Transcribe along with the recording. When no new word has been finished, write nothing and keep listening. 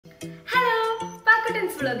Hello,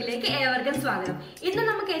 Pakutans vlogilekku evarkum swagatham. Innu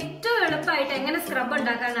namukku ettu eluppayitte engane scrub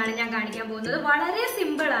undakkanaanu njan kanikkan povunathu. Valare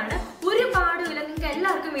simple aanu. Oru paadu illa ningalku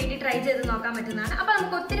ellarkum vendi try cheyidu nokkan pattunnanu. Appo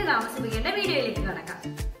namukku ottiri thamasikkanda videoyilekku kadakam.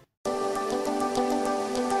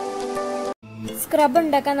 Scrub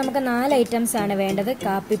ഉണ്ടാക്കാൻ നമുക്ക് 4 items ആണ് വേണ്ടത്.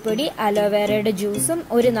 കാപ്പിപ്പൊടി, അലോവേറയുടെ ജ്യൂസും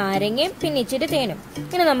ഒരു നാരങ്ങയും പിന്നെ ഇച്ചിരി തേനും.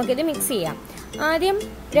 ഇനി നമുക്കിത് മിക്സ് ചെയ്യാം. ആദ്യം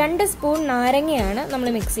 2 സ്പൂൺ നാരങ്ങയാണ് നമ്മൾ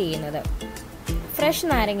മിക്സ് ചെയ്യുന്നത്. ഫ്രഷ്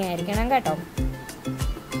നാരങ്ങ ആയിരിക്കണം കേട്ടോ.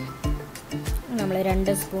 നമ്മൾ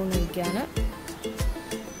 2 സ്പൂൺ ഒഴിക്കുകയാണ്.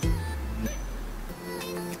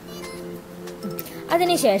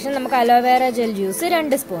 അതിനുശേഷം നമുക്ക് അലോവേറ ജെൽ ജ്യൂസ്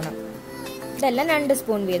 2 സ്പൂൺ. ഇതെല്ലാം 2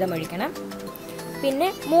 സ്പൂൺ വീതം ഒഴിക്കണം. പിന്നെ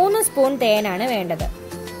 3 സ്പൂൺ തേനാണ് വേണ്ടത്.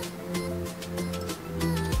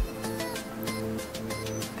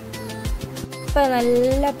 ഇപ്പൊ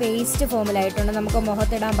നല്ല പേസ്റ്റ് ഫോമിലായിട്ടുണ്ട്. നമുക്ക്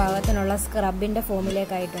മുഖത്തിടാൻ പാകത്തിനുള്ള സ്ക്രബിന്റെ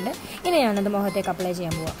ഫോമിലേക്കായിട്ടുണ്ട്. ഇനി ഞാനത് മുഖത്തേക്ക് അപ്ലൈ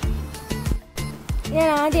ചെയ്യാൻ പോവാം. ഞാൻ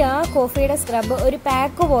ആദ്യം ആ കോഫിയുടെ സ്ക്രബ് ഒരു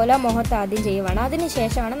പാക്ക് പോലെ മുഖത്ത് ആദ്യം ചെയ്യുവാണ്.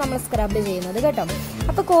 അതിനുശേഷമാണ് നമ്മൾ സ്ക്രബ് ചെയ്യുന്നത് കേട്ടോ.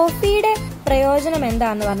 അപ്പൊ കോഫിയുടെ പ്രയോജനം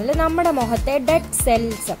എന്താണെന്ന് പറഞ്ഞാൽ നമ്മുടെ മുഖത്തെ ഡെഡ്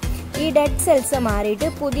സെൽസ്, ഈ ഡെഡ് സെൽസ് മാറിയിട്ട്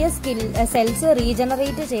പുതിയ സെൽസ്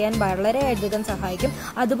റീജനറേറ്റ് ചെയ്യാൻ വളരെയധികം സഹായിക്കും.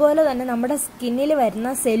 അതുപോലെ തന്നെ നമ്മുടെ സ്കിന്നിൽ വരുന്ന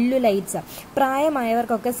സെല്ലുലൈറ്റ്സ്,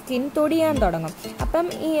 പ്രായമായവർക്കൊക്കെ സ്കിൻ തൊടിയാൻ തുടങ്ങും. അപ്പം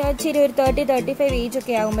ഈ ഇച്ചിരി ഒരു 30-35 ഏജ്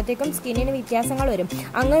ഒക്കെ ആകുമ്പോഴത്തേക്കും സ്കിന്നിന് വ്യത്യാസങ്ങൾ വരും.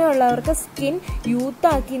 അങ്ങനെയുള്ളവർക്ക് സ്കിൻ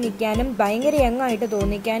യൂത്താക്കി നിൽക്കാനും ഭയങ്കര യങ്ങായിട്ട്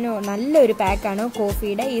തോന്നിക്കാനും നല്ലൊരു പാക്കാണ്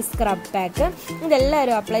കോഫിയുടെ ഈ സ്ക്രബ് പാക്ക്.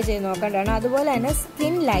 ഇതെല്ലാവരും അപ്ലൈ ചെയ്ത് നോക്കേണ്ടതാണ്. അതുപോലെ തന്നെ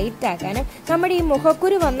സ്കിൻ ലൈറ്റ് ആക്കാനും, നമ്മുടെ ഈ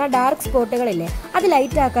മുഖക്കുരു വന്ന ഡാർക്ക് സ്പോട്ടുകളില്ലേ അത്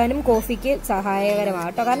ലൈറ്റ് ആക്കാനും കോഫിക്ക്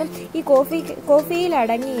സഹായകരമാകട്ടോ. കാരണം ഈ കോഫിയിൽ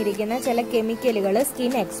അടങ്ങിയിരിക്കുന്ന ചില കെമിക്കലുകൾ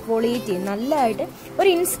സ്കിൻ എക്സ്ഫോളിയേറ്റ് ചെയ്യും നല്ലതായിട്ട്. ഒരു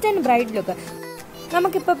ഇൻസ്റ്റന്റ് ബ്രൈറ്റ് ലുക്ക്.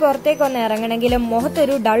 നമുക്കിപ്പോൾ പുറത്തേക്ക് ഒന്ന് ഇറങ്ങണമെങ്കിലും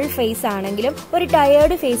മുഖത്തൊരു ഡൾ ഫേസ് ആണെങ്കിലും ഒരു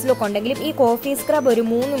ടയേർഡ് ഫേസ് ലുക്ക് ഉണ്ടെങ്കിലും ഈ കോഫി സ്ക്രബ് ഒരു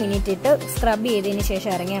 3 മിനിറ്റ് ഇട്ട് സ്ക്രബ് ചെയ്തതിന്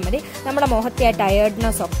ശേഷം ഇറങ്ങിയാൽ മതി. നമ്മുടെ മുഖത്തെ ആ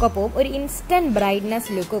ടയേർഡ്നെസ് ഒക്കെ പോവും. ഒരു ഇൻസ്റ്റന്റ്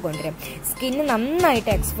ബ്രൈറ്റ്നെസ് ലുക്ക് കൊണ്ടുവരും. സ്കിന്ന്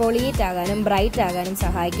നന്നായിട്ട് എക്സ്ഫോളിയേറ്റ് ആകാനും ബ്രൈറ്റ് ആകാനും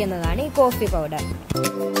സഹായിക്കുന്നതാണ് ഈ കോഫി പൗഡർ.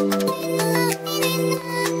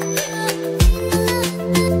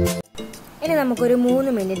 ഇനി നമുക്കൊരു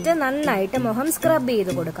 3 മിനിറ്റ് നന്നായിട്ട് മുഖം സ്ക്രബ്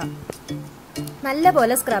ചെയ്ത് കൊടുക്കാം.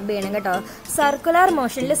 നല്ലപോലെ സ്ക്രബ് ചെയ്യണം കേട്ടോ. സർക്കുലർ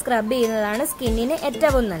മോഷനിൽ സ്ക്രബ് ചെയ്യുന്നതാണ് സ്കിന്നിന്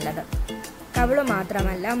ഏറ്റവും നല്ലത്. കവിള്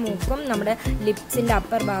മാത്രമല്ല, മൂക്കും നമ്മുടെ ലിപ്സിന്റെ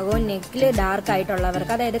അപ്പർ ഭാഗവും നെക്കിൽ ഡാർക്ക്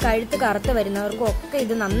ആയിട്ടുള്ളവർക്ക്, അതായത് കഴുത്ത് കറുത്ത് വരുന്നവർക്കും ഒക്കെ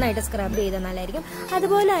ഇത് നന്നായിട്ട് സ്ക്രബ് ചെയ്ത് നല്ലതായിരിക്കും.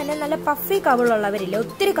 അതുപോലെ തന്നെ നല്ല പഫി കവിളുള്ളവരില്ല,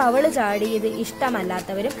 ഒത്തിരി കവിള് ചാടി ഇത്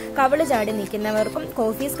ഇഷ്ടമല്ലാത്തവരും കവിള് ചാടി നിൽക്കുന്നവർക്കും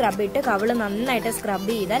കോഫി സ്ക്രബ് ഇട്ട് കവിള് നന്നായിട്ട്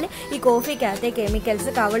സ്ക്രബ് ചെയ്താൽ ഈ കോഫിക്കകത്തെ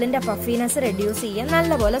കെമിക്കൽസ് കവിളിന്റെ പഫിനെസ് റെഡ്യൂസ് ചെയ്യാൻ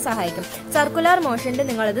നല്ലപോലെ സഹായിക്കും. സർക്കുലർ മോഷനിൽ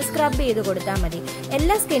നിങ്ങളിത് സ്ക്രബ് ചെയ്ത് കൊടുത്താൽ മതി.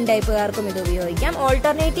 എല്ലാ സ്കിൻ ടൈപ്പുകാർക്കും ഇത് ഉപയോഗിക്കാം.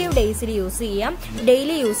 ഓൾട്ടർനേറ്റീവ് ഡേയ്സിൽ യൂസ് ചെയ്യാം,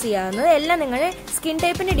 ഡെയിലി യൂസ് ചെയ്യാവുന്നത്. എല്ലാം നിങ്ങളുടെ സ്കിൻ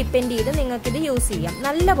ടൈപ്പിനെ ഡിപ്പെൻഡ് ചെയ്ത് നിങ്ങൾക്ക് ഇത് യൂസ് ചെയ്യാം.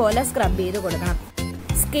 നല്ലപോലെ സ്ക്രബ് ചെയ്ത് കൊടുക്കണം.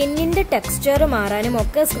 സ്കിന്നിന്റെ ടെക്സ്ചർ മാറാനും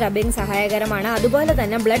ഒക്കെ സ്ക്രബിങ് സഹായകരമാണ്. അതുപോലെ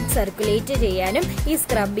തന്നെ ബ്ലഡ് സർക്കുലേറ്റ് ചെയ്യാനും ഈ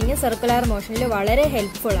സ്ക്രബിങ് സർക്കുലർ മോഷനിൽ വളരെ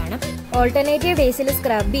ഹെൽപ്ഫുൾ ആണ്. ഓൾട്ടർനേറ്റീവ് ഡേയ്സിൽ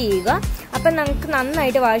സ്ക്രബ് ചെയ്യുക. അപ്പം നമുക്ക്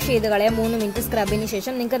നന്നായിട്ട് വാഷ് ചെയ്ത് കളയാം. 3 മിനിറ്റ് സ്ക്രബിന്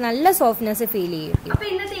ശേഷം നിങ്ങൾക്ക് നല്ല സോഫ്റ്റ്നെസ് ഫീൽ ചെയ്യും. അപ്പൊ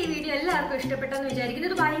ഇന്നത്തെ ഈ വീഡിയോ എല്ലാവർക്കും ഇഷ്ടപ്പെട്ടെന്ന് വിചാരിക്കുന്നു.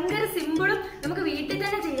 ഇത് ഭയങ്കര സിമ്പിളും നമുക്ക് വീട്ടിൽ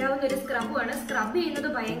തന്നെ ചെയ്യാവുന്ന ഒരു സ്ക്രബുമാണ്. സ്ക്രബ് ചെയ്യുന്നത്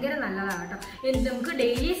ഭയങ്കര നല്ലതാണ് കേട്ടോ. നമുക്ക്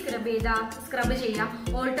ഡെയിലി സ്ക്രബ് ചെയ്യാം,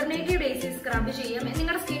 ഓൾട്ടർനേറ്റീവ് ഡേയ്സിൽ സ്ക്രബ് ചെയ്യാം.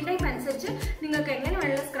 നിങ്ങളുടെ സ്കിൻ ടൈപ്പ് അനുസരിച്ച് നിങ്ങൾക്ക് എങ്ങനെ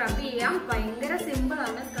വേണം സ്ക്രബ് ചെയ്യാം. ഭയങ്കര സിമ്പിൾ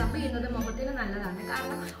ആണ്. സ്ക്രബ് ചെയ്യുന്നത് മുഖത്തിന് നല്ലതാണ്.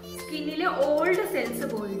 കാരണം സ്കിന്നിലെ ഓൾഡ് സെൽസ്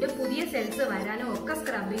പോയിട്ട് പുതിയ സെൽസ് വരാനും ഒക്കെ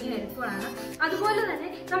സ്ക്രബിങ് ഹെൽപ്ഫുൾ ആണ്. അതുപോലെ തന്നെ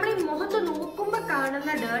നമ്മൾ ഈ മുഖത്ത് നോക്കുമ്പോൾ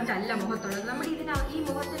കാണുന്ന ഡേർട്ട് അല്ല മുഖത്തുള്ളത്. നമ്മുടെ ഈ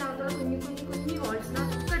മുഖത്തിനകത്തുള്ള കുഞ്ഞു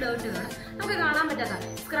ഹോൾസിനകത്തൊക്കെ ഡേർട്ട് കാണും, നമുക്ക് കാണാൻ പറ്റാത്തതാണ്.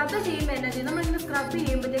 സ്ക്രബ് ചെയ്യുമ്പോൾ എന്നാ ചെയ്യും, നമ്മളിങ്ങനെ സ്ക്രബ്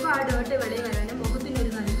ചെയ്യുമ്പോഴത്തേക്കും ആ ഡേർട്ട് വെളിയിൽ വരാനും മുഖത്തിന്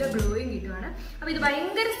ഒരു നല്ല ഗ്ലോയിങ് കിട്ടുവാണ്. അപ്പൊ ഇത്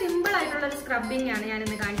ഭയങ്കര സിമ്പിൾ ആയിട്ടുള്ള ഒരു സ്ക്രബിങ് ആണ്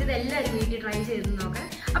ഞാനിന്ന് കാണിച്ചത്. എല്ലാവരും വീട്ടിൽ ട്രൈ ചെയ്ത് നോക്കാം.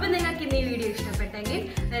 അപ്പൊ നിങ്ങൾക്ക് ഇന്ന് ഈ വീഡിയോ ഇഷ്ടപ്പെട്ടെങ്കിൽ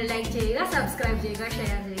ലൈക്ക് ചെയ്യുക, സബ്സ്ക്രൈബ് ചെയ്യുക,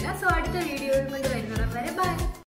 ഷെയർ ചെയ്യുക. സോ അടുത്ത വീഡിയോയിൽ